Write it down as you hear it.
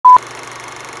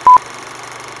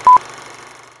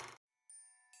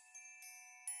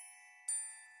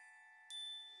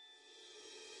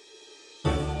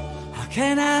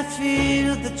Can I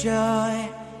feel the joy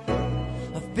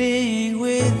of being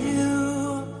with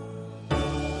you?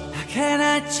 How can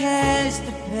I chase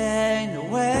the pain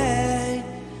away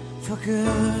for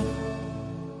good?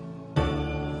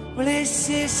 Well, this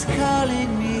is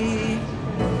calling me,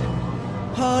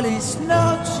 all is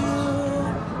not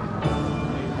true.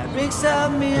 I bring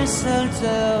some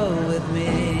mistletoe with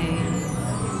me.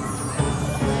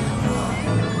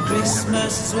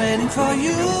 Christmas is waiting for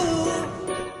you.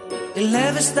 It'll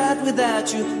never start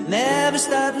without you, never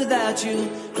start without you.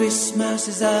 Christmas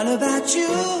is all about you.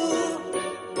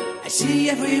 I see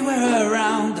everywhere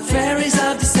around the fairies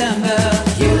of December.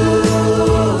 You,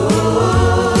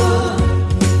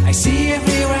 I see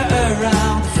everywhere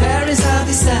around the fairies of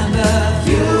December.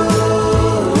 You,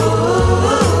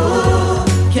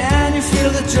 can you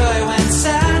feel the joy when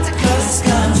Santa Claus has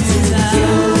come to town?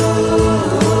 You,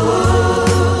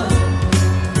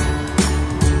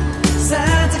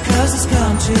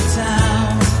 to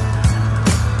town.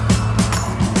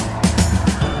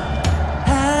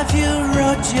 Have you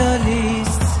wrote your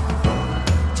list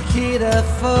to hit up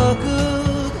for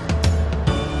good?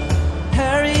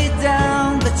 Hurry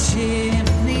down the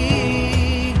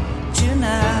chimney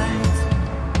tonight.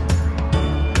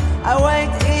 I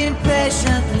wait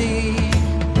impatiently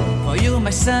for you,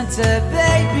 my Santa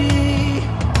baby.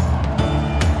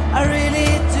 I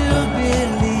really do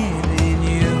believe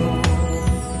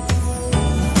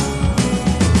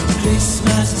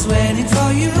Christmas is waiting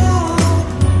for you.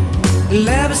 We'll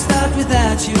never start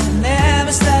without you,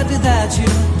 never start without you.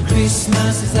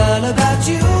 Christmas is all about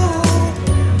you.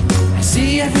 I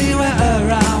see everywhere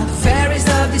around the fairies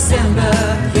of December.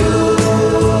 You,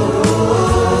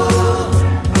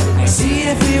 I see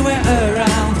everywhere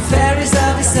around the fairies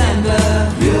of December.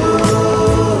 You,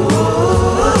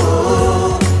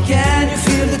 can you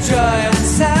feel the joy when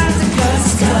Santa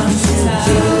Claus comes to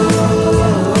town?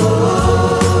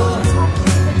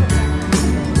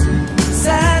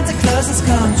 Has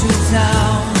come to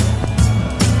town.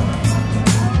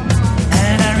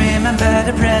 And I remember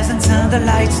the presents and the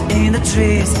lights in the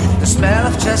trees, the smell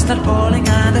of chestnut boiling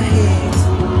on the heat.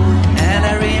 And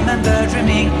I remember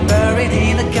dreaming, buried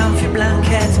in a comfy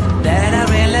blanket that I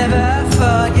will never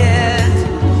forget.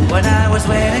 When I was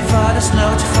waiting for the snow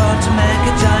to fall to me,